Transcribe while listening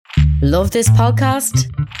Love this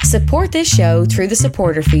podcast? Support this show through the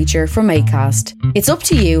supporter feature from Acast. It's up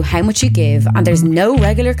to you how much you give and there's no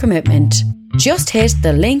regular commitment. Just hit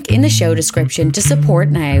the link in the show description to support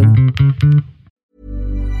now.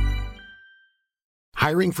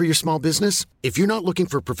 Hiring for your small business? If you're not looking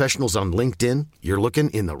for professionals on LinkedIn, you're looking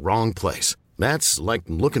in the wrong place. That's like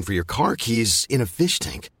looking for your car keys in a fish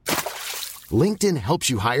tank. LinkedIn helps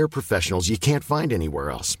you hire professionals you can't find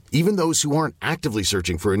anywhere else, even those who aren't actively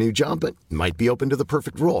searching for a new job but might be open to the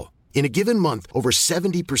perfect role. In a given month, over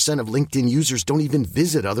 70% of LinkedIn users don't even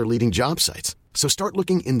visit other leading job sites. So start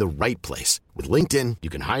looking in the right place. With LinkedIn, you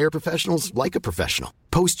can hire professionals like a professional.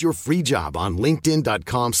 Post your free job on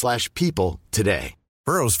linkedin.com/people today.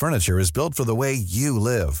 Burrow's furniture is built for the way you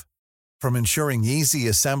live. From ensuring easy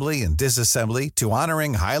assembly and disassembly to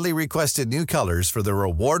honoring highly requested new colors for their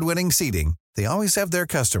award-winning seating, they always have their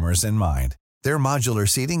customers in mind. Their modular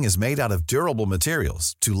seating is made out of durable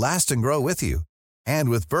materials to last and grow with you. And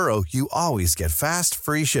with Burrow, you always get fast,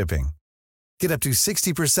 free shipping. Get up to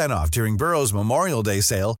 60% off during Burrow's Memorial Day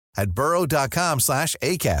sale at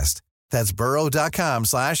burrow.com/ACAST. That's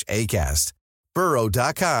burrow.com/ACAST.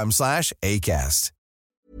 burrow.com/ACAST.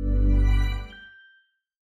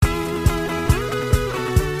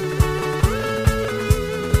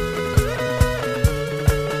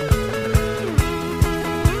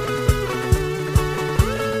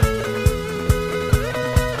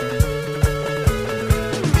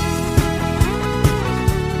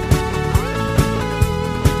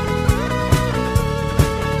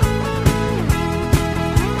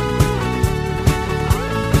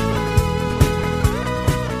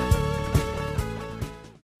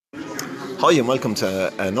 Hi and welcome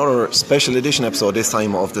to another special edition episode, this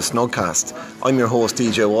time of the Snugcast. I'm your host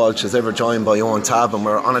DJ Walsh, as ever joined by Owen Tab, and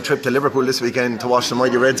we're on a trip to Liverpool this weekend to watch the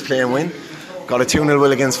mighty Reds play and win. Got a 2-0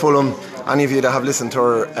 win against Fulham. Any of you that have listened to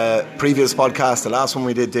our previous podcast, the last one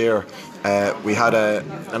we did there, we had a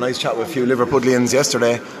nice chat with a few Liverpoolians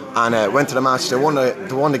yesterday and went to the match. They won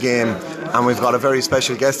the game, and we've got a very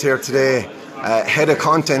special guest here today. Head of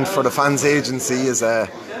content for the Fans Agency is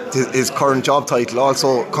his current job title,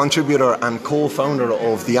 also contributor and co-founder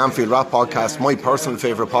of the Anfield Rap podcast, my personal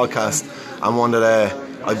favourite podcast, and one that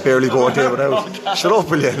I barely go a day without. Shut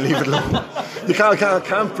up, will you? Leave it alone. You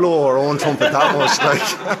can't blow our own trumpet that much. Like,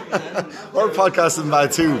 our podcast isn't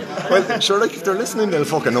bad too. Well, sure, like if they're listening, they'll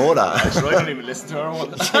fucking know that. Sure, I don't even listen to our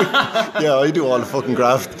one. Yeah, I do all the fucking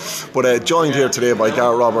graft. But joined here today by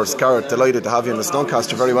Gareth Roberts. Gareth, delighted to have you in the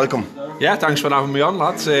Snugcast. You're very welcome. Yeah, thanks for having me on,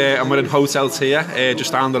 lads. I'm in Hotel Tia,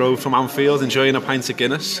 just down the road from Anfield, enjoying a pint of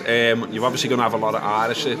Guinness. You're obviously going to have a lot of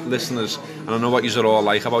Irish listeners, and I know what you're all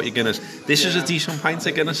like about your Guinness. This is a decent pint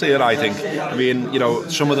of Guinness here, I think. I mean, you know,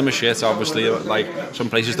 some of them are shit, obviously, like some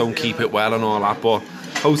places don't keep it well and all that, but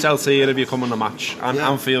Hotel Tia, if you come on the match, and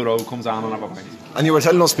Anfield Road, comes down and have a pint. And you were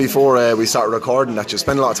telling us before we started recording that you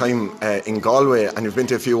spend a lot of time in Galway, and you've been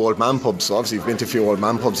to a few old man pubs. So obviously you've been to a few old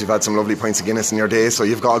man pubs, you've had some lovely pints of Guinness in your day, so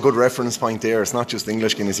you've got a good reference point there. It's not just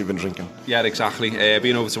English Guinness you've been drinking. Yeah, exactly.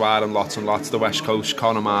 Been over to Ireland lots and lots, the West Coast,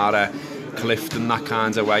 Connemara, Clifton, that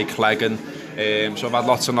kind of way, Cleggan. So I've had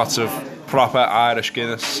lots and lots of proper Irish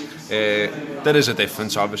Guinness. There is a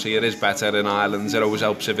difference, obviously. It is better in Ireland. It always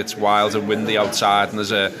helps if it's wild and windy outside and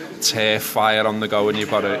there's a turf fire on the go and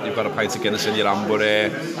you've got a pint of Guinness in your hand. But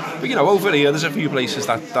you know, over here there's a few places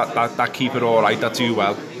that keep it all right, that do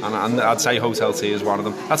well, and I'd say Hotel Tea is one of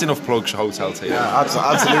them. That's enough plugs for Hotel Tea. Yeah,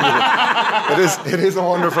 absolutely. It is a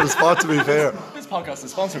wonderful spot, to be fair. Podcast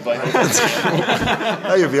is sponsored by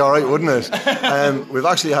Hey, you'd be alright, wouldn't it? We've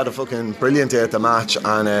actually had a fucking brilliant day at the match,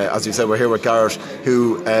 and as you said, we're here with Gareth,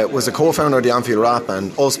 who was a co-founder of the Anfield Rap,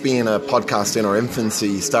 and us being a podcast in our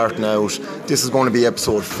infancy, starting out, this is going to be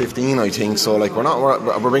episode 15, I think, so like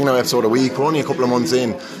we're bringing out an episode a week, we're only a couple of months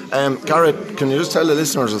in. Gareth, can you just tell the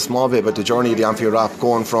listeners a small bit about the journey of the Anfield Rap,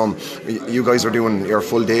 going from, you guys were doing your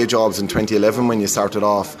full day jobs in 2011 when you started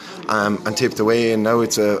off, and tipped away, and now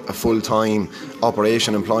it's a full-time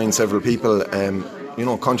operation employing several people,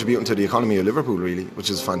 contributing to the economy of Liverpool, really, which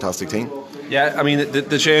is a fantastic thing. Yeah, I mean,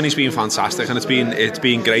 the journey's been fantastic, and it's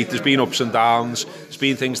been great. There's been ups and downs. There's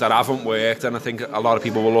been things that haven't worked, and I think a lot of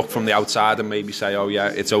people will look from the outside and maybe say, oh yeah,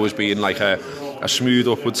 it's always been like a smooth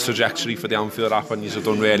upwards trajectory for the Anfield Rap, and you've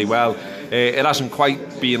done really well. It hasn't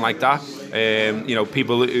quite been like that.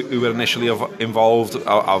 People who were initially involved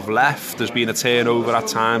have left. There's been a turnover at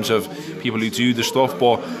times of people who do the stuff,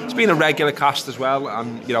 but it's been a regular cast as well,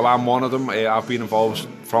 and I'm one of them. I've been involved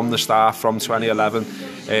from the start, from 2011.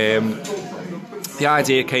 The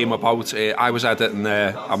idea came about, I was editing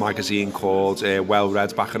a magazine called Well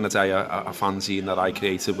Read back in the day, a fanzine that I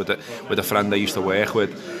created with a friend I used to work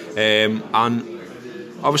with, and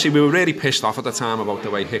obviously we were really pissed off at the time about the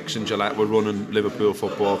way Hicks and Gillette were running Liverpool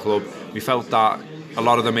Football Club. We felt that a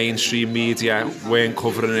lot of the mainstream media weren't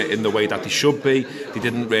covering it in the way that they should be. They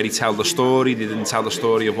didn't really tell the story. They didn't tell the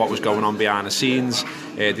story of what was going on behind the scenes.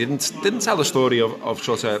 They didn't tell the story of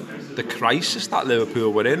sort of the crisis that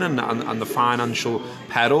Liverpool were in and the financial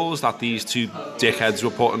perils that these two dickheads were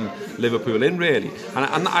putting Liverpool in, really.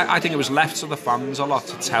 And I think it was left to the fans a lot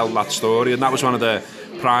to tell that story, and that was one of the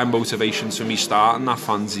prime motivations for me starting that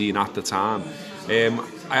fanzine at the time.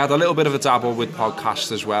 I had a little bit of a dabble with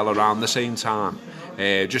podcasts as well around the same time.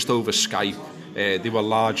 Just over Skype. They were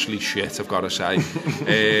largely shit, I've got to say.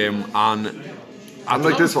 And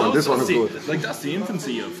like this one is good. Like, that's the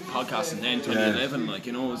infancy of podcasting then, 2011. Like,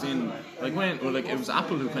 you know, it was in like it was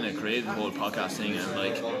Apple who kind of created the whole podcast thing, and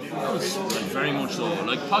like that was like very much so.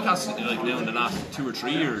 Like podcasts, like now in the last 2 or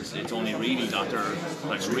 3 years, it's only really that they're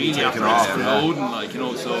like really after exploding. Like, you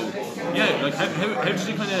know, so yeah. Like how did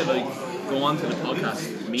you kind of like go on to the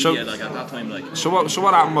podcast media like at that time? Like, so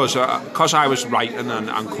what happened was, because I was writing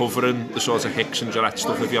and covering the sort of Hicks and Gillette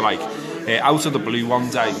stuff, if you like, out of the blue one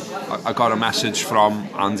day I got a message from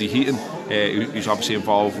Andy Heaton, who's obviously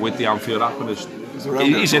involved with the Anfield app, and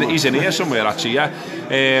he's in here somewhere actually, yeah.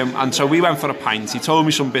 And so we went for a pint. He told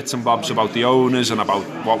me some bits and bobs about the owners and about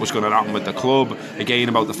what was going to happen with the club, again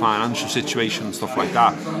about the financial situation and stuff like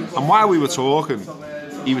that. And while we were talking,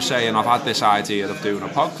 he was saying, I've had this idea of doing a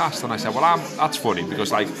podcast, and I said, well, that's funny,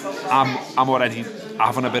 because like I'm already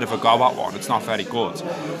having a bit of a go at one. It's not very good.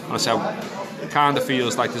 And I said, it kind of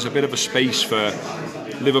feels like there's a bit of a space for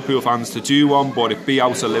Liverpool fans to do one, but it be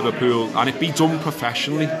out of Liverpool and it be done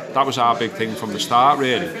professionally. That was our big thing from the start,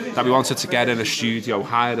 really, that we wanted to get in a studio,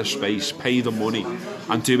 hire a space, pay the money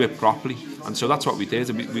and do it properly. And so that's what we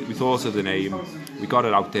did. We thought of the name, we got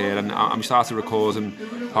it out there, and we started recording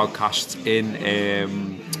podcasts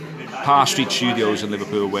in Park Street Studios in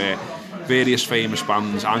Liverpool, where various famous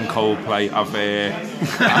bands and Coldplay have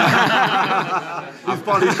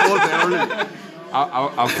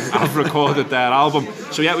I've recorded their album.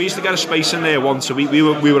 So yeah, we used to get a space in there once a week. We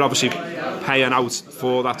were obviously paying out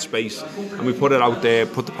for that space, and we put it out there,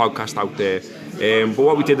 put the podcast out there. But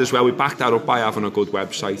what we did as well, we backed that up by having a good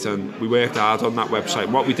website, and we worked hard on that website.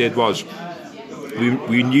 And what we did was,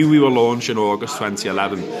 we knew we were launching August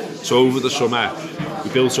 2011. So over the summer, we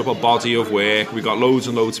built up a body of work. We got loads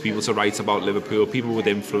and loads of people to write about Liverpool, people with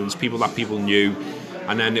influence, people that people knew.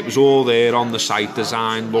 And then it was all there on the site,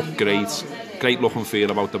 design, looked great look and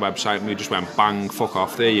feel about the website. And we just went, bang, fuck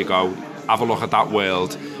off, there you go. Have a look at that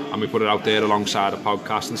world. And we put it out there alongside a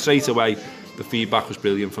podcast. And straight away, the feedback was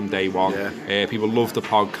brilliant from day one. Yeah. People loved the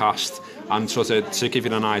podcast. And sort of to give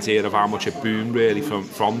you an idea of how much it boomed really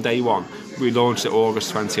from day one, we launched it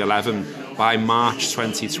August 2011. By March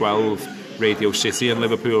 2012, Radio City in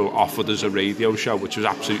Liverpool offered us a radio show, which was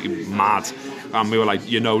absolutely mad. And we were like,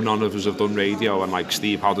 none of us have done radio. And like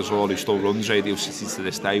Steve Hoddesall, who still runs Radio City to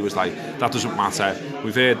this day, was like, that doesn't matter.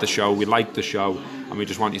 We've heard the show, we like the show, and we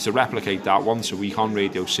just want you to replicate that once a week on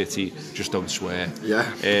Radio City. Just don't swear. Yeah.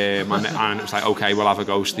 And it was like, okay, we'll have a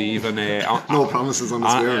go, Steve. And no promises on the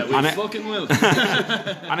swearing. We fucking will.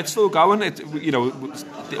 And it's still going.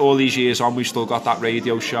 All these years on, we've still got that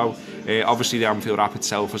radio show. Obviously, the Anfield app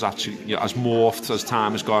itself has actually has morphed as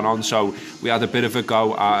time has gone on. So we had a bit of a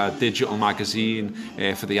go at a digital magazine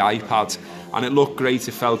for the iPad, and it looked great.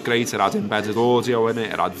 It felt great. It had embedded audio in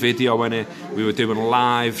it. It had video in it. We were doing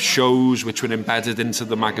live shows which were embedded into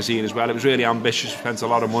the magazine as well. It was really ambitious. We spent a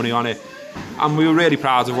lot of money on it, and we were really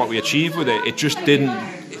proud of what we achieved with it. It just didn't.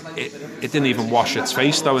 It didn't even wash its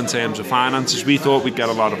face though in terms of finances. We thought we'd get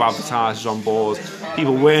a lot of advertisers on board.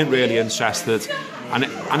 People weren't really interested. And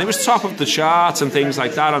it was top of the charts and things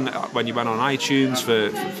like that, and when you went on iTunes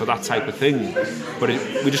for that type of thing, but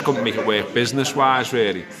we just couldn't make it work business-wise,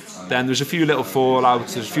 really. Then there was a few little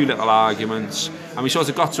fallouts, there's a few little arguments, and we sort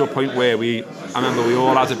of got to a point where I remember we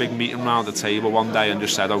all had a big meeting around the table one day and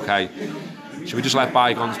just said, okay, should we just let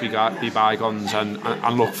bygones be bygones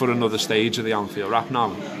and look for another stage of the Anfield app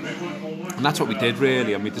now? And that's what we did,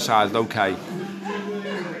 really, and we decided, okay,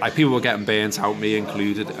 like people were getting burnt out, me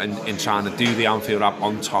included, in trying to do the Anfield app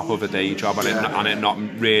on top of a day job and it not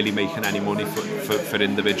really making any money for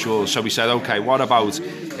individuals. So we said, okay, what about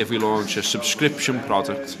if we launch a subscription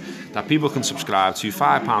product that people can subscribe to,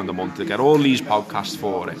 £5 a month, to get all these podcasts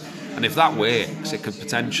for it, and if that works, it could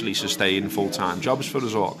potentially sustain full-time jobs for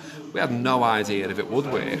us all. We had no idea if it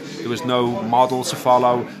would work. There was no model to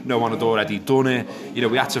follow. No one had already done it.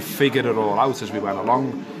 We had to figure it all out as we went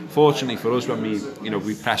along. Fortunately for us, when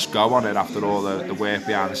we pressed go on it after all the work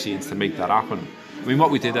behind the scenes to make that happen, I mean,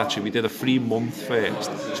 what we did actually, we did a free month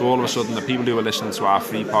first. So all of a sudden, the people who were listening to our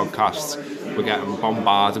free podcasts were getting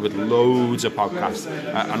bombarded with loads of podcasts,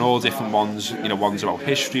 and all different ones. You know, ones about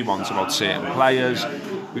history, ones about certain players.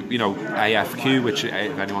 You know, AFQ, which if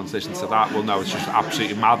anyone's listened to that will know it's just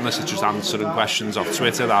absolutely madness. It's just answering questions off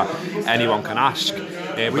Twitter that anyone can ask.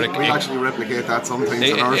 We actually replicate that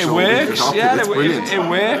sometimes on our it show. Works, yeah, it's brilliant.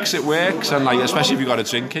 It works, and like especially if you've got a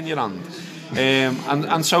drink in your hand.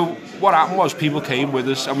 And so what happened was people came with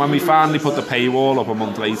us, and when we finally put the paywall up a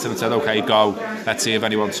month later and said, okay, go, let's see if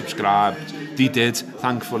anyone subscribed, they did,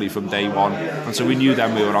 thankfully, from day one. And so we knew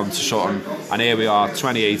then we were on to something, and here we are,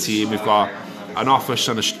 2018, we've got an office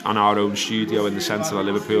and our own studio in the centre of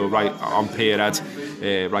Liverpool, right on Pierhead,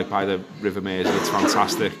 right by the River Mersey. It's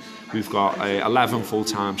fantastic. We've got 11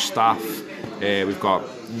 full-time staff. We've got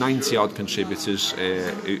 90 odd contributors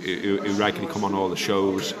who regularly come on all the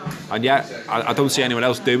shows, and yet I don't see anyone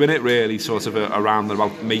else doing it really, sort of around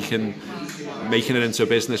about making it into a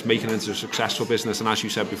business, making it into a successful business. And as you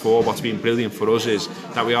said before, what's been brilliant for us is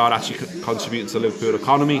that we are actually contributing to the Liverpool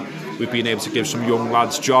economy. We've been able to give some young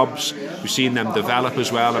lads jobs. We've seen them develop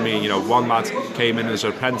as well. I mean, you know, one lad came in as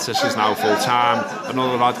an apprentice, is now full time.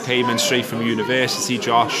 Another lad came in straight from university,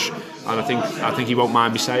 Josh. And I think he won't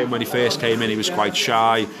mind me saying, when he first came in, he was quite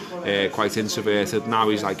shy, quite introverted. Now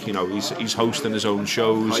he's like, you know, he's hosting his own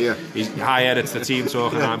shows. Hi, it's the team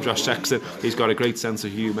talking. I'm Josh Sexton. He's got a great sense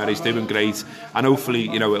of humour. He's doing great, and hopefully,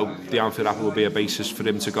 you know, the Anfield App will be a basis for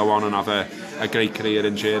him to go on and have a great career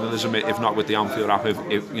in journalism. If not with the Anfield App,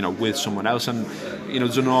 if you know, with someone else. And you know,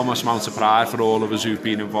 there's an enormous amount of pride for all of us who've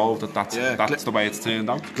been involved. That's the way it's turned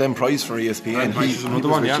out. Glenn Price for ESPN. He's another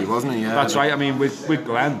one, yeah, wasn't he? Yeah, that's right. I mean, with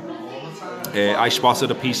Glenn. I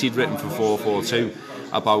spotted a piece he'd written for 442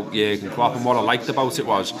 about Jurgen Klopp, and what I liked about it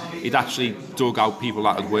was he'd actually dug out people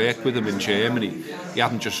that had worked with him in Germany. He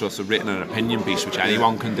hadn't just sort of written an opinion piece, which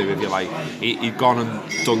anyone can do if you like. He'd gone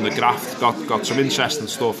and done the graft, got some interesting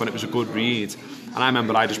stuff, and it was a good read. And I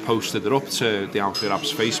remember I just posted it up to the Anfield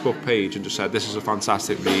App's Facebook page and just said, this is a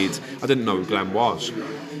fantastic read. I didn't know who Glenn was.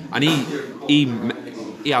 And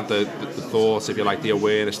he had the thought, if you like, the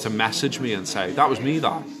awareness to message me and say, that was me,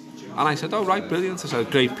 that. And I said, oh right, brilliant. I said,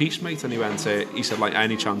 great piece, mate. And he said, like,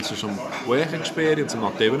 any chance of some work experience? I'm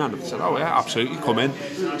not doing it. And I said, oh yeah, absolutely, come in.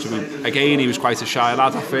 So again, he was quite a shy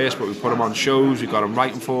lad at first, but we put him on shows, we got him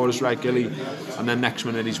writing for us regularly, and then next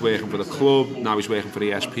minute he's working for the club, now he's working for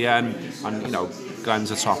ESPN, and you know,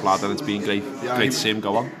 Glenn's a top lad, and it's been great to see him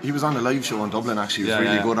go on. He was on the live show in Dublin actually. He was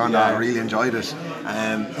really good on that. I really enjoyed it.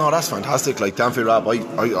 No, that's fantastic. Like the Anfield App,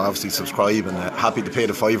 I obviously subscribe, and happy to pay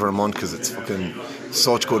the £5 a month, because it's fucking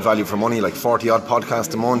such good value for money, like 40 odd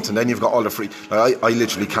podcasts a month, and then you've got all the free, like I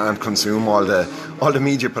literally can't consume all the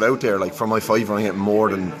media put out there. Like for my £5 I get more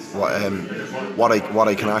than what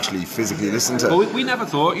I can actually physically listen to. Well, we never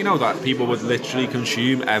thought, you know, that people would literally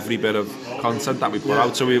consume every bit of content that we put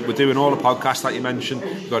out. So we're doing all the podcasts that you mentioned.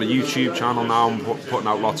 We've got a YouTube channel now, and putting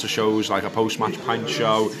out lots of shows, like a post-match pint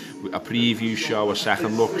show, a preview show, a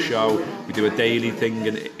second look show. We do a daily thing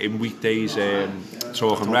in weekdays,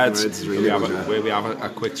 Talking Reds, where we have a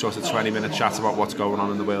quick sort of 20-minute chat about what's going on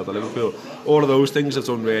in the world of Liverpool. All of those things have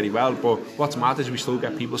done really well, but what's mad is we still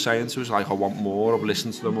get people saying to us, like, I want more, I've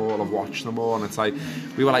listened to them all, I've watched them all, and it's like,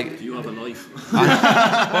 we were like, do you have a life?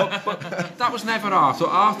 but that was never our thought.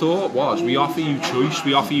 Our thought was, we offer you choice,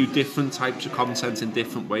 we offer you different types of content in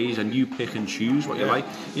different ways, and you pick and choose what you like.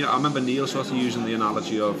 You know, I remember Neil sort of using the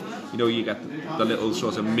analogy of, you know, you get the little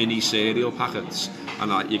sort of mini cereal packets, and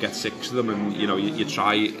like you get 6 of them, and you know, you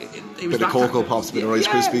try it was bit of Cocoa Pops, bit of Rice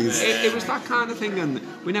Krispies. It was that kind of thing, and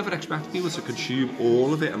we never expect people to consume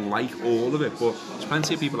all of it and like all of it, but there's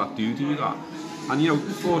plenty of people that do that. And you know,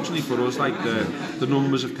 fortunately for us, like the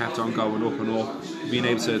numbers have kept on going up and up. We've been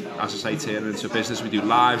able to, as I say, turn it into a business. We do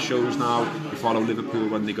live shows now. We follow Liverpool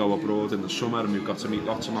when they go abroad in the summer, and we've got to meet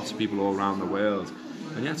lots and lots of people all around the world.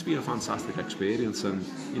 And yeah, it's been a fantastic experience. And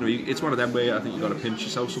you know, it's one of them where I think you've got to pinch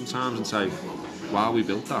yourself sometimes and say, wow, we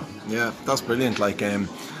built that. Yeah, that's brilliant. Like, and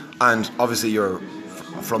obviously you're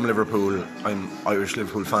from Liverpool. I'm Irish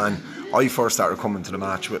Liverpool fan. I first started coming to the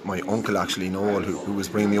match with my uncle, actually, Noel, who was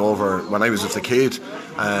bringing me over when I was just a kid.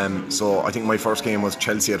 So I think my first game was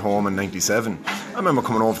Chelsea at home in '97. I remember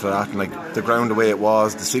coming over to that, and like the ground the way it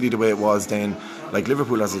was, the city the way it was then. Like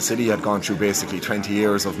Liverpool as a city had gone through basically 20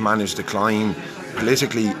 years of managed decline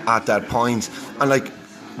politically at that point. And like,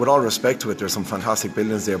 with all respect to it, there's some fantastic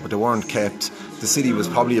buildings there, but they weren't kept. The city was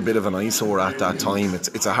probably a bit of an eyesore at that time.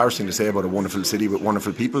 It's a harsh thing to say about a wonderful city with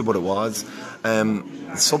wonderful people, but it was.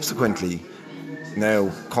 Subsequently, now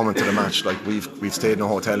coming to the match, like we've stayed in a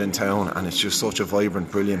hotel in town, and it's just such a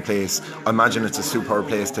vibrant, brilliant place. I imagine it's a superb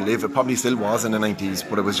place to live. It probably still was in the 90s,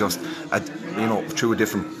 but it was just through a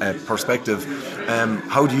different perspective.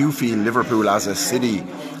 How do you feel Liverpool as a city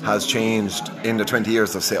has changed in the 20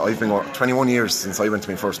 years of, say, I've been 21 years since I went to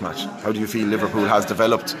my first match? How do you feel Liverpool has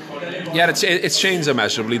developed? Yeah, it's changed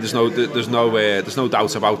immeasurably. There's no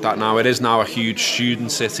doubt about that now. It is now a huge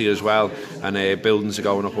student city as well, and buildings are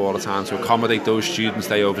going up all the time to accommodate those students.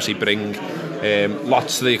 They obviously bring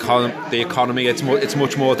lots to the economy. It's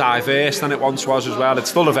much more diverse than it once was as well. It's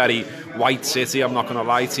still a very white city, I'm not going to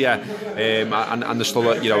lie to you, and there's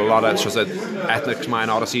still a lot of sort of ethnic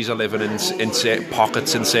minorities are living in certain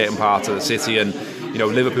pockets in certain parts of the city, and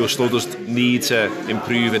Liverpool still does need to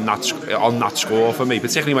improve on that score for me,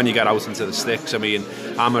 particularly when you get out into the sticks. I mean,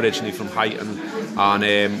 I'm originally from Huyton,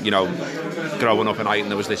 and growing up in Huyton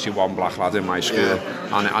there was literally one black lad in my school,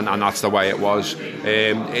 and that's the way it was.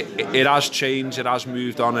 It has changed, it has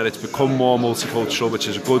moved on, and it's become more multicultural, which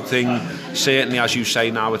is a good thing. Certainly, as you say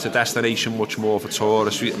now, it's a destination much more for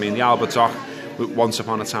tourists. I mean, the Albert Dock once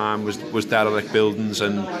upon a time was derelict buildings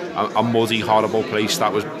and a muddy, horrible place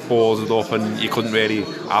that was boarded up and you couldn't really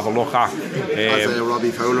have a look at. As Robbie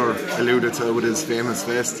Fowler alluded to with his famous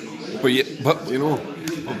vest.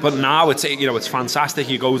 But now it's fantastic.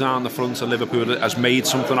 You go down the front of Liverpool, it has made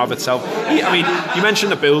something of itself. I mean, you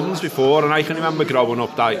mentioned the buildings before, and I can remember growing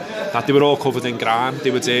up that they were all covered in grime. They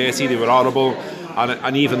were dirty, they were horrible,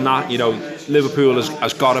 and even that, Liverpool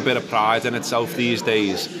has got a bit of pride in itself these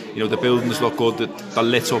days. The buildings look good, they're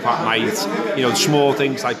lit up at night. Small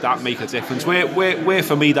things like that make a difference. Where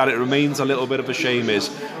for me that it remains a little bit of a shame is,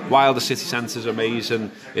 while the city centre is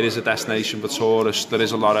amazing, it is a destination for tourists. There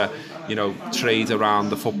is a lot of trade around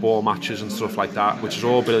the football matches and stuff like that, which is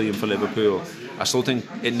all brilliant for Liverpool. I still think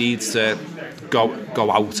it needs to go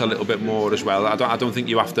out a little bit more as well. I don't think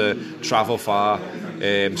you have to travel far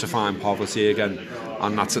to find poverty again.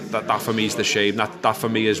 And that for me is the shame. That for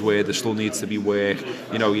me is where there still needs to be work.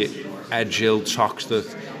 Edgehill,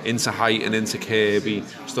 Toxteth, into Huyton, into Kirby,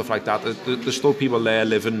 stuff like that. There's still people there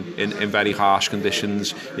living in very harsh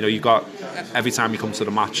conditions. You've got, every time you come to the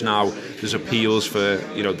match now, there's appeals for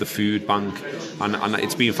the food bank, and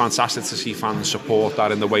it's been fantastic to see fans support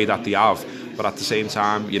that in the way that they have. But at the same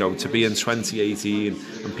time, to be in 2018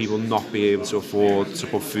 and people not be able to afford to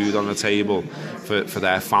put food on the table for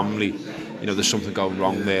their family, there's something going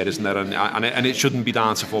wrong there, isn't there? And it shouldn't be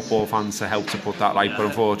down to football fans to help to put that right, but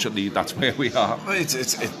unfortunately that's where we are.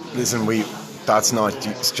 Listen, that's not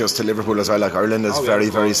just to Liverpool as well. Like, Ireland is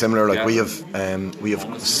very similar. Like, we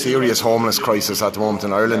have serious homeless crisis at the moment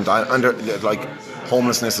in Ireland, and like,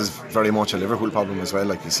 homelessness is very much a Liverpool problem as well.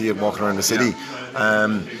 Like, you see it walking around the city.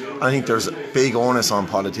 I think there's a big onus on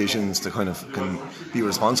politicians to can be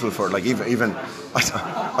responsible for it. Like, even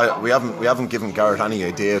we haven't given Gareth any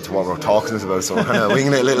idea to what we're talking about, so we're kind of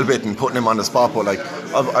winging it a little bit and putting him on the spot. But like,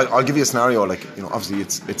 I'll give you a scenario. Like, obviously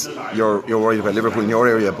it's you're worried about Liverpool in your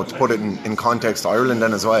area, but to put it in context to Ireland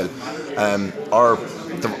then as well. Our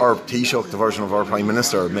Taoiseach, the version of our Prime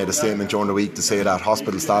Minister, made a statement during the week to say that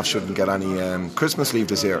hospital staff shouldn't get any Christmas leave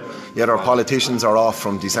this year. Yet our politicians are off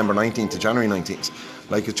from December 19th to January 19th.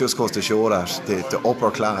 Like, it just goes to show that the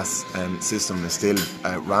upper class system is still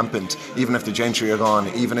rampant. Even if the gentry are gone,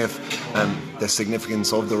 even if the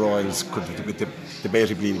significance of the royals could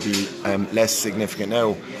debatably be less significant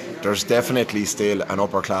now, there's definitely still an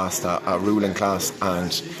upper class, a ruling class,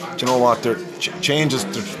 and do you know what? Changes.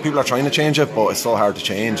 People are trying to change it, but it's so hard to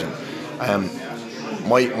change. And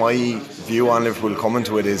my view on Liverpool coming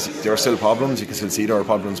to it is there are still problems. You can still see there are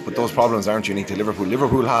problems, but those problems aren't unique to Liverpool.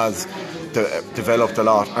 Liverpool has developed a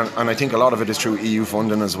lot, and I think a lot of it is through EU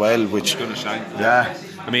funding as well, which yeah.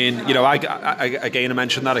 I mean, I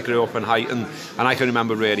mentioned that I grew up in Huyton, and I can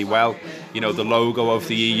remember really well, the logo of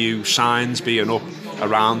the EU signs being up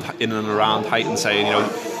in and around Huyton, saying,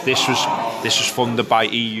 this was funded by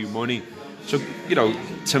EU money. So,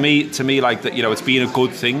 to me, like that, it's been a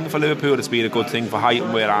good thing for Liverpool. It's been a good thing for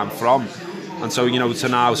Huyton, where I'm from. And so, to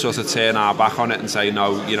now sort of turn our back on it and say,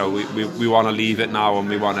 no, we want to leave it now, and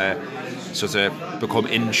we want to sort of become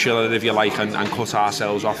insular, if you like, and cut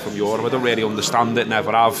ourselves off from Europe. I don't really understand it,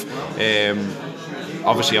 never have.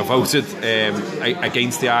 Obviously I voted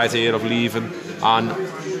against the idea of leaving, and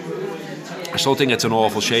I still think it's an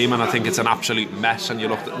awful shame, and I think it's an absolute mess. And you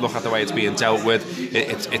look at the way it's being dealt with.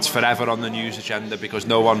 It's forever on the news agenda because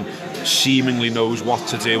no one seemingly knows what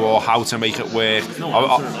to do or how to make it work.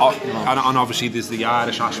 And obviously there's the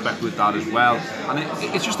Irish aspect with that as well. And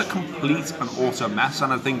it's just a complete and utter mess.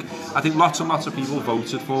 And I think lots and lots of people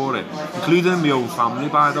voted for it, including my own family,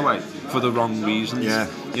 by the way, for the wrong reasons. Yeah.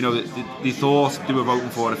 You know, they thought they were voting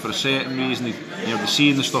for it for a certain reason. They've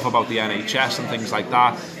seen the stuff about the NHS and things like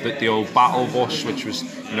that, the old battle bus, which was,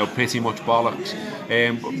 pretty much bollocks.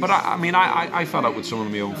 But I fell out with some of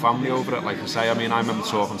my own family over it. Like I say, I remember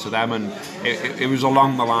talking to them, and it was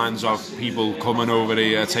along the lines of people coming over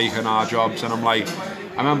here, taking our jobs, and I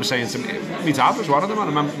remember saying to me, my dad was one of them, and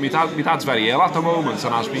I remember my dad's very ill at the moment,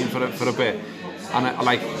 and has been for a bit, and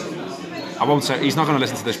I won't say, he's not going to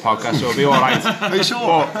listen to this podcast, so it'll be alright. Are you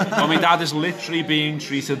sure? But my dad is literally being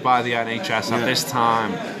treated by the NHS at this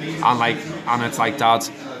time, and it's like, Dad,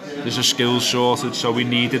 there's a skills shortage, so we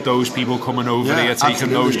needed those people coming over here taking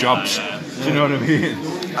those jobs. Do you know what I mean?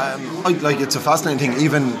 It's a fascinating thing.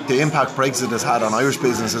 Even the impact Brexit has had on Irish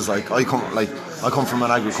businesses. I come from an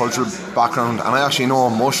agricultural background, and I actually know a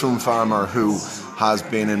mushroom farmer who has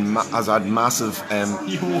been has had massive.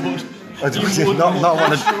 You would. Not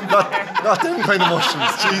them kind of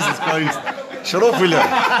mushrooms. Jesus Christ! Shut up, will you?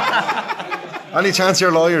 Any chance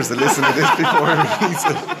you're lawyers that listen to this before I release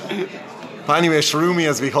it? But anyway, Shroomy,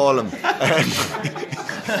 as we call him.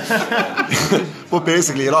 But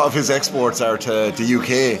basically, a lot of his exports are to the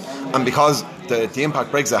UK, and because the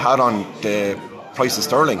impact Brexit had on the price of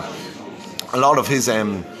sterling, a lot of his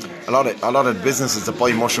a lot of businesses that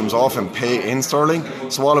buy mushrooms off him pay in sterling.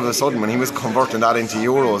 So all of a sudden, when he was converting that into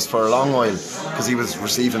euros for a long while, because he was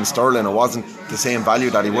receiving sterling, it wasn't the same value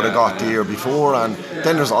that he would have got the year before. And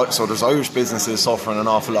then there's Irish businesses suffering an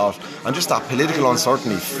awful lot, and just that political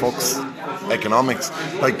uncertainty fucks economics.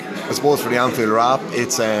 Like, I suppose for the Anfield Wrap,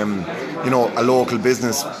 it's a local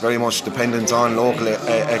business very much dependent on local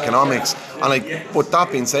economics. And but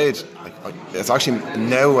that being said, it's actually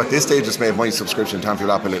now at this stage it's made my subscription to Anfield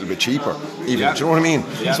Wrap a little bit cheaper. Even, do you know what I mean?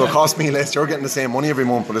 Yeah. So it costs me less. You're getting the same money every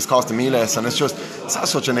month, but it's costing me less, and it's has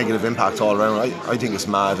such a negative impact all around. I think it's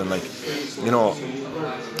mad, and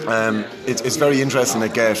it's very interesting to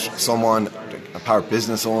get someone, a part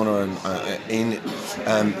business owner, in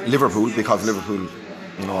Liverpool, because Liverpool,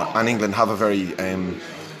 and England have a very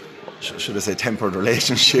should I say tempered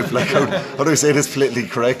relationship. Like, how do I say this politically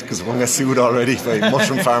correct? Because we're going to get sued already by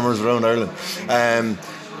mushroom farmers around Ireland.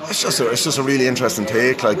 It's just a really interesting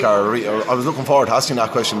take. I was looking forward to asking that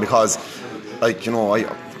question because, I know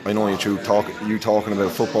you talking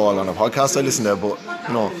about football on a podcast I listen to, but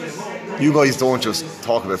you guys don't just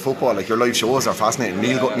talk about football. Like, your live shows are fascinating.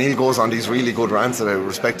 Neil goes on these really good rants about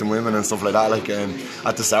respecting women and stuff like that,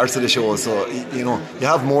 at the starts of the show. So you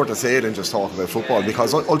have more to say than just talk about football,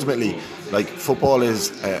 because ultimately, football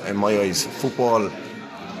is, in my eyes, football.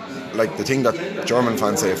 Like, the thing that German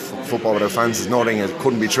fans say, football without fans is nothing. It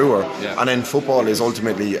couldn't be truer. Yeah. And then football is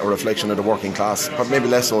ultimately a reflection of the working class. But maybe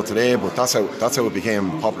less so today, but that's how it became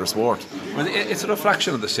popular sport. Well, it's a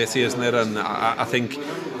reflection of the city, isn't it? And I think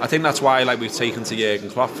that's why, we've taken to Jurgen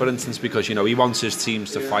Klopp, for instance, because he wants his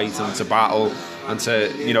teams to fight and to battle and to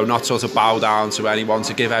not sort of bow down to anyone,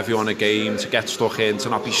 to give everyone a game, to get stuck in, to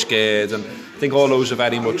not be scared. And I think all those are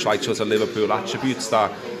very much sort of Liverpool attributes that.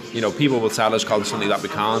 People will tell us constantly that we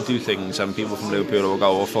can't do things, and people from Liverpool will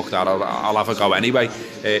go, "Oh, fuck that, I'll have a go anyway.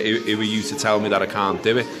 Who are you to tell me that I can't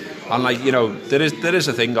do it?" And there is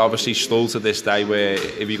a thing, obviously, still to this day, where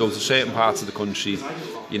if you go to certain parts of the country,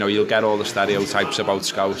 you'll get all the stereotypes about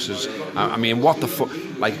Scousers. What the fuck?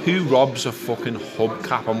 Who robs a fucking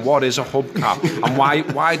hubcap, and what is a hubcap, and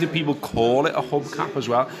why do people call it a hubcap as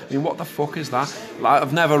well? What the fuck is that?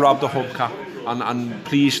 I've never robbed a hubcap. And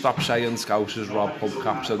please stop saying Scousers rob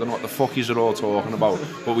hubcaps. I don't know what the fuckies are all talking about,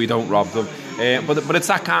 but we don't rob them. But it's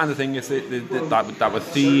that kind of thing. It's that we're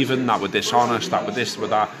thieving, that we're dishonest, that we're this, we're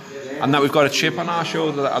that, and that we've got a chip on our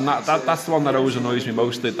shoulder. And that's the one that always annoys me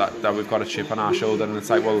most. That we've got a chip on our shoulder, and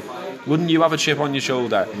it's like, well, wouldn't you have a chip on your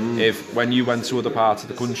shoulder if, when you went to other parts of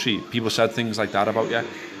the country, people said things like that about you?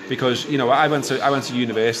 Because I went to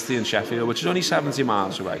university in Sheffield, which is only 70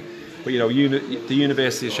 miles away. But the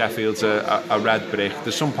University of Sheffield's a red brick.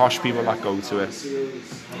 There's some posh people that go to it,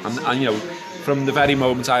 and from the very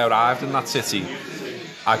moment I arrived in that city,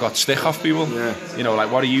 I got stick off people. Yeah.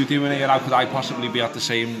 What are you doing here? How could I possibly be at the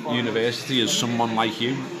same university as someone like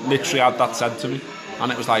you? Literally had that said to me.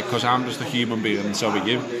 And it was like, because I'm just a human being and so are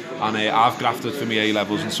you, and I've grafted for my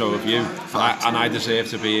A-levels and so have you, and I deserve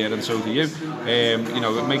to be here and so do you. You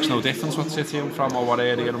know, it makes no difference what city I'm from or what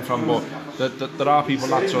area I'm from, but there are people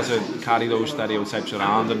that sort of carry those stereotypes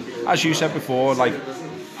around, and as you said before, like,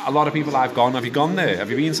 a lot of people have you gone there? Have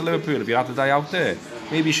you been to Liverpool? Have you had a day out there?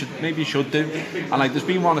 Maybe you should do. And like, there's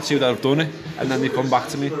been one or two that have done it, and then they come back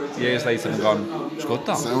to me years later and gone, it's good,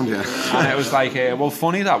 that. Sound, yeah. And it was like, well,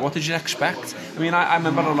 funny that. What did you expect? I mean, I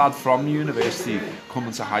remember a lad from university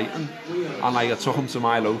coming to Huyton, and like, I took him to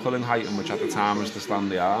my local in Huyton, which at the time was the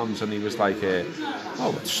Stanley Arms, and he was like,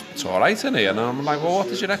 oh, it's all right in here. And I'm like, well, what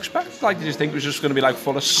did you expect? Like, did you think it was just going to be like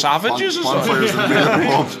full of savages or something? Bonfires in the middle of the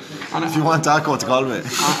pub. And if you want that, go to Galway.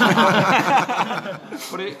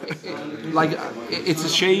 But it's a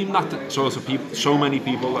shame that sort of people, so many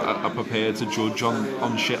people are prepared to judge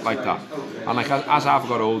on shit like that. And like, as I've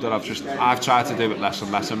got older, I've tried to do it less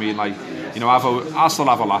and less. I mean, like, you know, I still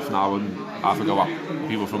have a laugh now and have a go at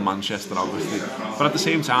people from Manchester, obviously. But at the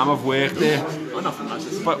same time, I've worked there. I'm not from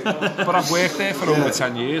Manchester. But I've worked there for over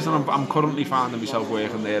 10 years, and I'm currently finding myself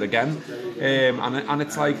working there again. And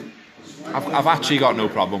it's like, I've actually got no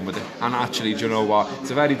problem with it. And actually, do you know what?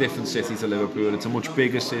 It's a very different city to Liverpool. It's a much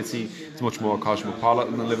bigger city. It's much more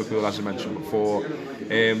cosmopolitan than Liverpool, as I mentioned before.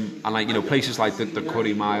 And like, you know, places like the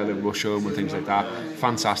Curry Mile in Rusholme and things like that,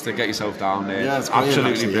 fantastic. Get yourself down there. Yeah, it's great,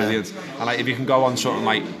 absolutely actually, brilliant. Yeah. And like, if you can go on something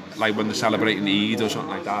like when they're celebrating Eid or something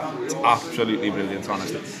like that, it's absolutely brilliant,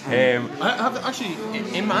 honestly. Actually,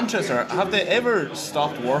 in Manchester, have they ever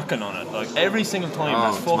stopped working on it? Like, every single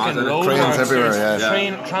time, there's fucking road cranes everywhere,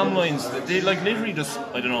 yeah. Tram lines. They like literally just,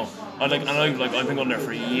 I don't know. I've been going there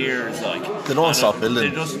for years. Like, they don't stop building.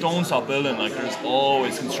 They just don't stop building. Like, there's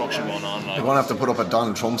always construction going on. Like, they're going to have to put up a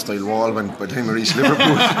Donald Trump style wall by the time we reach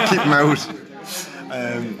Liverpool. Keep them out.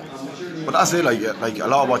 But that's it. Like a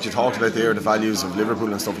lot of what you talked about there, the values of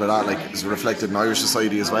Liverpool and stuff like that, like, is reflected in Irish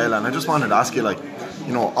society as well. And I just wanted to ask you, like,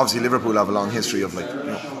 you know, obviously Liverpool have a long history of, like,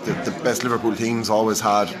 you know, the best Liverpool teams always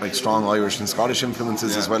had like strong Irish and Scottish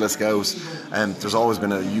influences, as well as Scouse. And there's always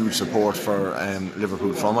been a huge support for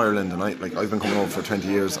Liverpool from Ireland. And I've been coming over for 20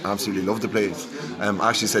 years. I absolutely love the place. I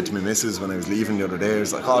actually said to my missus when I was leaving the other day, I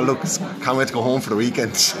was like, oh look, can't wait to go home for the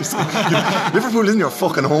weekend. Like, Liverpool isn't your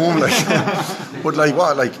fucking home, like. But like,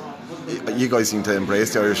 what, like, you guys seem to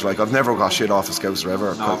embrace the Irish. Like, I've never got shit off of Scouser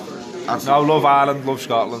ever. No, love Ireland, love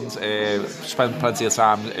Scotland. Spent plenty of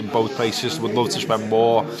time in both places. Would love to spend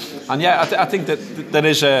more. And yeah, I think that there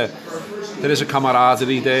is a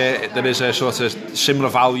camaraderie there. There is a sort of similar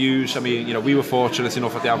values. I mean, you know, we were fortunate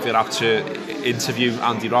enough at the Anfield Wrap to interview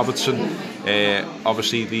Andy Robertson,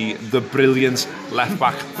 obviously the brilliant left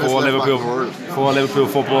back for Liverpool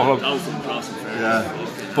Football Club. Yeah.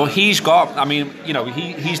 But he's got, I mean, you know,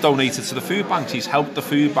 he's donated to the food banks. He's helped the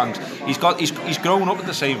food banks. He's grown up with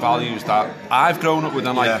the same values that I've grown up with.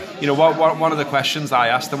 And like, you know, one of the questions I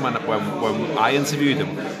asked him when I interviewed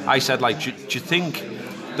him, I said, like, do you think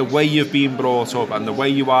the way you've been brought up and the way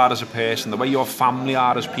you are as a person, the way your family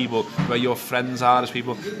are as people, the way your friends are as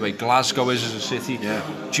people, the way Glasgow is as a city,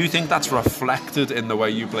 do you think that's reflected in the way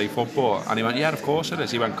you play football? And he went, yeah, of course it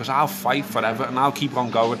is. He went, because I'll fight forever and I'll keep on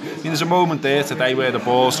going. I mean, there's a moment there today where the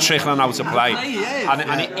ball's trickling out to play,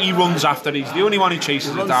 and he runs after. He's the only one who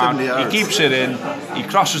chases it down. He keeps it in. He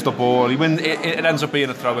crosses the ball. He wins. It ends up being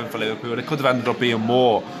a throw-in for Liverpool. It could have ended up being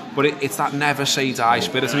more. But it's that never say die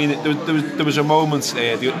spirit. I mean, there was a moment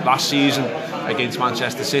last season against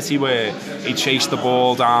Manchester City where he chased the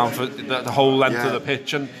ball down for the whole length of the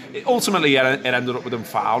pitch, and ultimately it ended up with him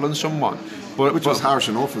fouling someone. Which was harsh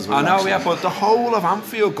enough as well. I know, actually. Yeah, but the whole of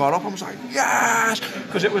Anfield got up and was like, yes!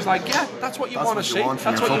 Because it was like, yeah, that's what you want to see.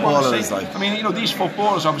 That's what you want to see. Like. I mean, you know, these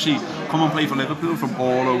footballers obviously come and play for Liverpool from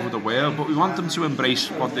all over the world, but we want them to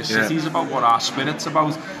embrace what this city's about, what our spirit's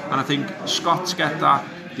about. And I think Scots get that,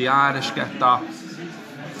 the Irish get that,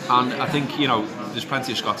 and I think, you know, there's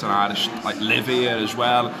plenty of Scots and Irish like live here as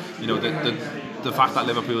well. You know, the fact that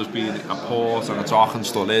Liverpool has been a port and it's often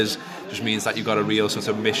still is, just means that you've got a real sort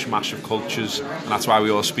of mishmash of cultures, and that's why we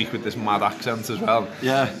all speak with this mad accent as well.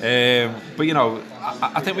 Yeah. But you know,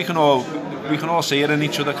 I think we can all see it in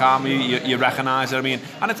each other, can't we? You recognise it. I mean,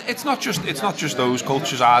 and it's not just those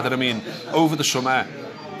cultures either. I mean, over the summer,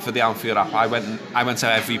 for the Anfield Wrap, I went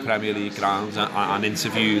to every Premier League ground and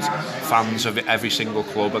interviewed fans of every single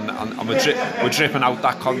club, and we're dripping out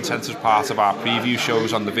that content as part of our preview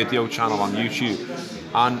shows on the video channel on YouTube.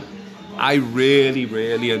 And I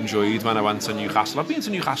really enjoyed when I went to Newcastle. I've been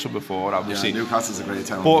to Newcastle before, obviously. Yeah, Newcastle's a great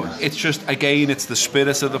town. But it's just, again, it's the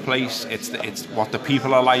spirit of the place. It's what the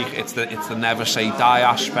people are like. It's the never say die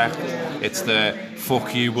aspect. It's the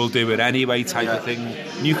fuck you, we'll do it anyway type of thing.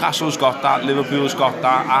 Newcastle's got that. Liverpool's got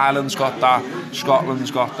that. Ireland's got that.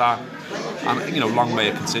 Scotland's got that. And, long may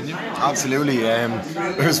it continue. Absolutely.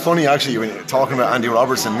 It was funny, actually, when talking about Andy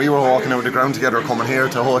Robertson. We were walking out the ground together coming here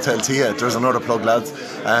to Hotel Tia. There's another plug, lads,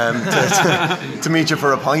 to meet you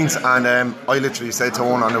for a pint. And I literally said to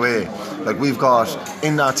Owen on the way, like, we've got,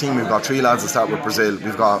 in that team, we've got 3 lads that start with Brazil.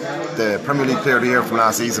 We've got the Premier League Player of the Year from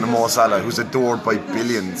last season, Mo Salah, who's adored by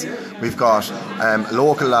billions. We've got a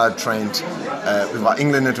local lad, Trent. We've got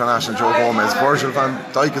England international Joe Gomez. Virgil van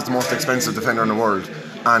Dijk is the most expensive defender in the world.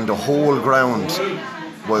 And the whole ground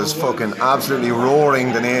was fucking absolutely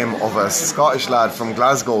roaring the name of a Scottish lad from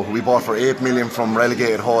Glasgow who we bought for 8 million from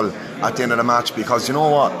relegated Hull at the end of the match, because you know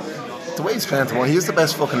what, the way he's playing tomorrow, he is the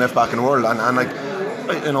best fucking left back in the world. And like,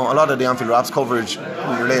 a lot of the Anfield Raps coverage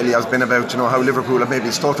lately has been about, how Liverpool have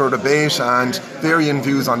maybe stuttered a bit, and varying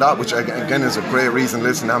views on that, which again is a great reason to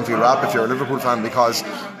listen to Anfield Rap if you're a Liverpool fan, because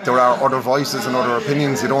there are other voices and other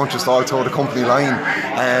opinions. You don't just all toe the company line.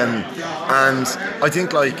 And I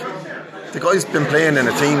think, like, the guy's been playing in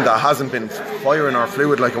a team that hasn't been firing or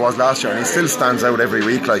fluid like it was last year, and he still stands out every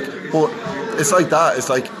week. Like, but it's like that. It's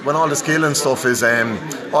like when all the skill and stuff is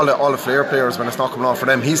all the flair players, when it's not coming off for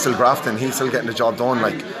them, he's still grafting, he's still getting the job done.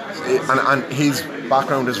 Like, and his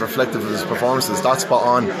background is reflective of his performances. That's spot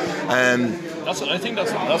on. I think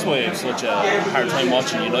that's why it's such a hard time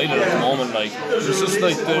watching United at the moment. Like, there's just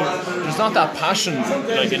like there's not that passion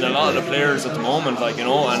like in a lot of the players at the moment. Like, and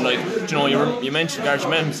like, you mentioned Gareth, you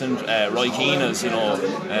mentioned Roy Keane as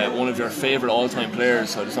one of your favourite all-time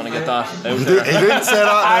players. So I just want to get that out there. He didn't say that.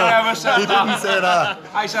 I never said he that. Didn't say that.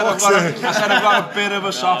 I said I've got a bit of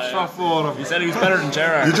a soft spot for him. He said he was better than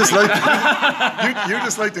Gerrard. You just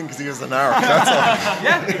liked him because he was an narc. That's all.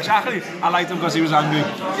 Yeah, exactly. I liked him because he was angry.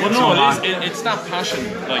 Well, no, it's that passion,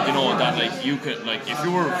 like, that, like, you could, like, if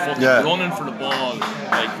you were fucking running for the ball,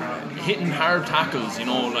 like, hitting hard tackles,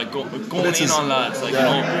 like going in on lads, like,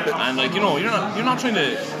 and like, you're not trying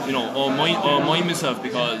to, mind myself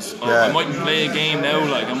because I mightn't play a game now,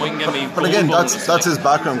 like, I mightn't get me. But again, that's his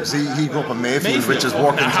background, because he grew up in Mayfield, which is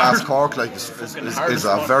working class Cork, like, is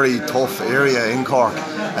a very tough area in Cork,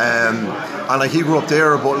 and like, he grew up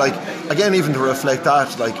there. But like, again, even to reflect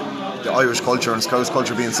that, like, the Irish culture and Scouse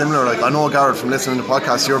culture being similar. Like, I know, Garrett, from listening to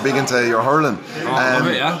podcasts, you're big into your hurling. Love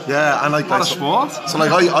it, yeah. Yeah, and like, what a sport. So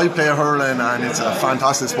like, I play hurling, and it's a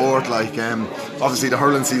fantastic sport. Like, obviously the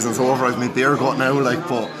hurling season's over. I've made beer gut now, like,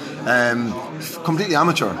 but completely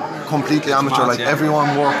amateur. Like,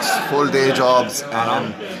 everyone works full day jobs,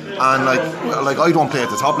 and like I don't play at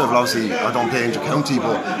the top level. Obviously, I don't play inter-county,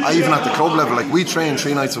 but even at the club level, like, we train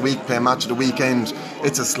 3 nights a week, play a match at the weekend.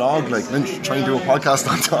 It's a slog. Like, then try and do a podcast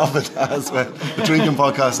on top of that as well, a drinking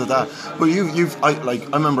podcast at that. But I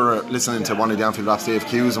remember listening to one of the Anfield Raps Dave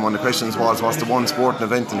Hughes, and one of the questions was, what's the one sporting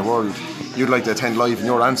event in the world you'd like to attend live? And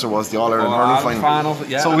your answer was the All-Ireland hurling final.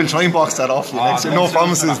 Yeah. So we'll try and box that off next year. No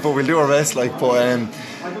promises, but we'll do our best. Like, but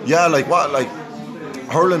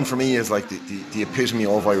hurling for me is like the epitome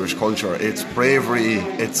of Irish culture. It's bravery,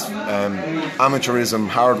 it's amateurism,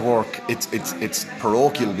 hard work. It's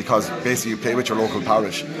parochial, because basically you play with your local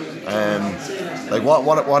parish. Like,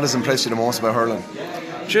 what has impressed you the most about hurling?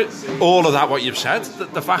 All of that, what you've said.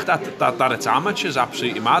 The fact that it's amateur is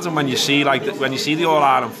absolutely mad. And when you see the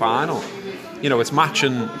All-Ireland final, it's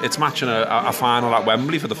matching a final at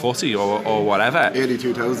Wembley for the footy or whatever.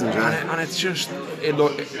 82,000, yeah. And it's just,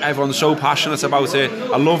 everyone's so passionate about it.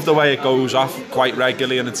 I love the way it goes off quite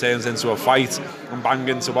regularly, and it turns into a fight. I'm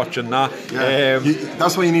banging to watching that. Yeah.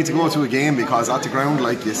 That's why you need to go to a game, because at the ground,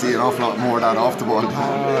 like, you see an awful lot more of that off the ball.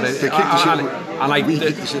 They kick the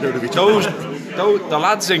shit out of each other. The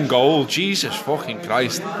lads in goal, Jesus fucking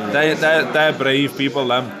Christ, they're brave people,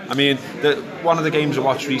 them. I mean, one of the games I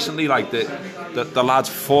watched recently, like, the lad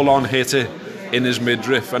full on hit it in his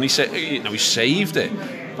midriff, and he said, he saved it.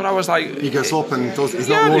 But I was like, he gets up and he's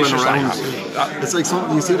not rolling around. It's like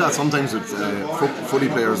you see that sometimes with footy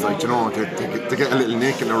players, like, they get a little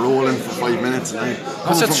nick and they're rolling for 5 minutes. And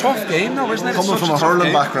it's a tough game, though, isn't it? Coming from a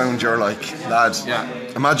hurling background, you're like, lad,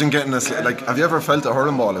 imagine getting like, have you ever felt a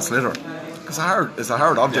hurling ball a sliotar? It's a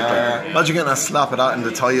hard object. Like, imagine getting a slap of that in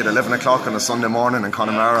the tie at 11 o'clock on a Sunday morning in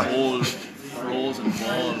Connemara. goals in the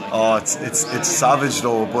ball. Like. Oh, it's savage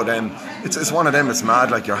though, but it's one of them. It's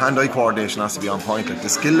mad. Like your hand-eye coordination has to be on point. Like the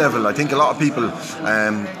skill level, I think a lot of people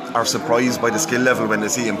are surprised by the skill level when they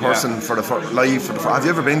see in person live. Have you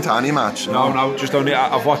ever been to any match? No, just only.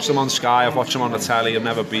 I've watched them on Sky. I've watched them on the telly. I've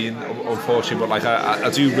never been, unfortunately, but like I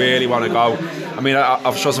do really want to go. I mean,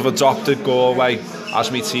 I've sort of adopted Galway as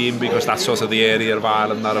my team because that's sort of the area of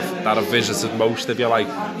Ireland that I've visited most, if you like.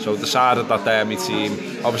 So decided that they're my team.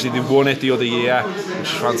 Obviously they won it the other year, which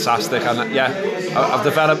is fantastic. And yeah, I've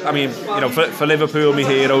developed. I mean, you know, for Liverpool, my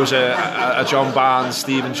heroes are John Barnes,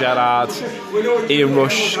 Steven Gerrard, Ian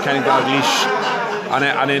Rush, Kenny Dalglish,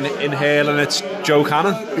 and in Hurling it's Joe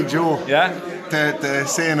Cannon. Big Joe. Yeah. The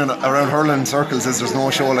saying around hurling circles is there's no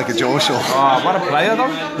show like a Joe show. Oh, what a player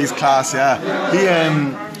though. He's class, yeah.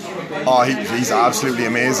 He's absolutely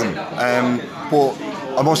amazing. But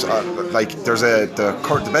I must there's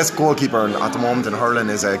the best goalkeeper at the moment in hurling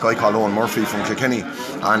is a guy called Owen Murphy from Kilkenny,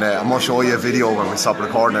 and I must show you a video when we stop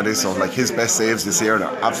recording of this of like his best saves this year. They're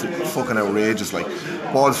absolutely fucking outrageous. Like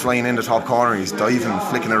balls flying in the top corner, he's diving,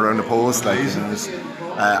 flicking it around the post, like it's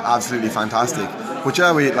absolutely fantastic. But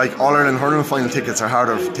yeah, we like All Ireland hurling final tickets are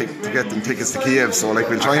harder to get than tickets to Kiev. So like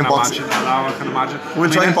we'll try and box. I can imagine.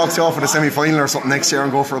 We'll try and box you off for the semi-final or something next year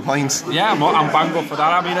and go for a pint. Yeah, I'm bang up for that.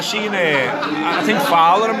 I mean, I seen I think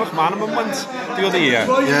Fowler and McManaman went the other year.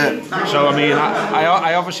 Yeah. So I mean,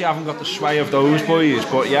 I obviously haven't got the sway of those boys,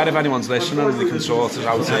 but yeah, if anyone's listening and they can sort us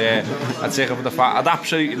out here, I'd take it for the fact. I'd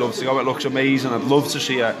absolutely love to go. It looks amazing. I'd love to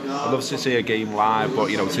see a game live,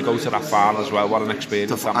 but you know, to go to that final as well, what an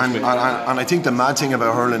experience. And I think the mad thing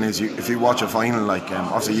about hurling is if you watch a final, like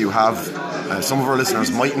obviously you have some of our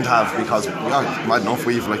listeners mightn't have, because mad enough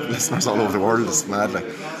we've like listeners all over the world. It's mad, like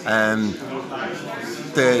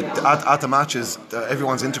at the matches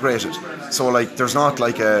everyone's integrated, so like there's not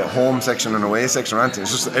like a home section and away section or anything.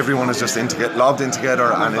 It's just everyone is just lobbed in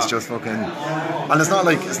together, and it's just fucking, and it's not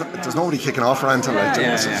like there's nobody kicking off or anything, like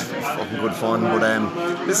it's just fucking good fun. But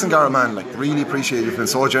listen, Gareth, man, like really appreciate you've been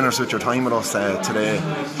so generous with your time with us today.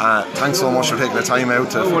 Thanks so much for taking the time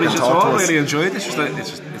out to fucking talk to us. I really enjoyed it.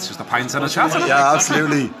 It's just a pint and a chat. Yeah,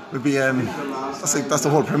 absolutely. We'd be that's the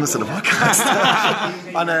whole premise of the podcast.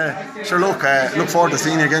 And sure, look forward to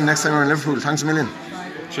seeing you again next time we're in Liverpool. Thanks a million.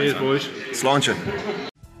 Cheers, boys. Sláinte.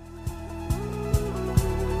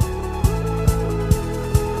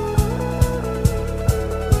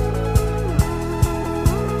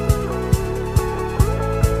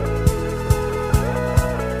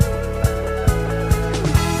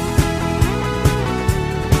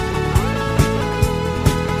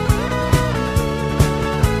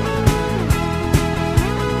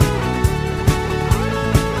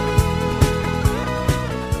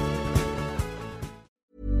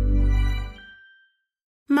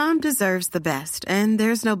 Mom deserves the best, and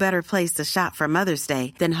there's no better place to shop for Mother's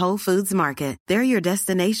Day than Whole Foods Market. They're your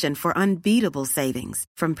destination for unbeatable savings,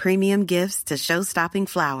 from premium gifts to show-stopping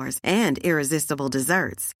flowers and irresistible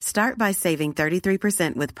desserts. Start by saving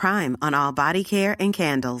 33% with Prime on all body care and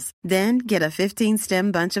candles. Then get a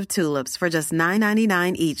 15-stem bunch of tulips for just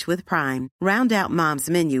 $9.99 each with Prime. Round out Mom's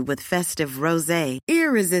menu with festive rosé,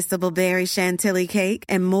 irresistible berry chantilly cake,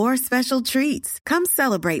 and more special treats. Come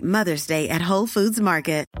celebrate Mother's Day at Whole Foods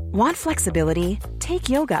Market. Want flexibility? Take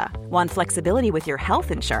yoga. Want flexibility with your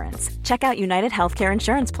health insurance? Check out United Healthcare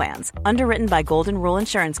Insurance Plans. Underwritten by Golden Rule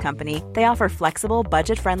Insurance Company, they offer flexible,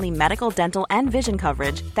 budget-friendly medical, dental, and vision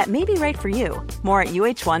coverage that may be right for you. More at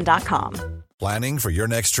uh1.com. Planning for your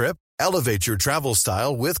next trip? Elevate your travel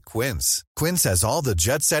style with Quince. Quince has all the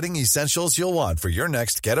jet-setting essentials you'll want for your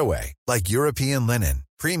next getaway, like European linen,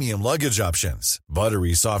 premium luggage options,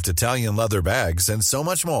 buttery soft Italian leather bags, and so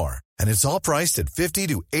much more. And it's all priced at 50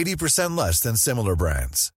 to 80% less than similar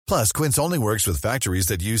brands. Plus, Quince only works with factories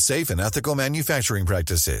that use safe and ethical manufacturing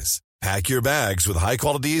practices. Pack your bags with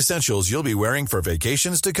high-quality essentials you'll be wearing for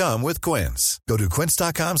vacations to come with Quince. Go to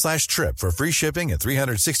quince.com/trip for free shipping and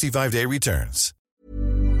 365-day returns.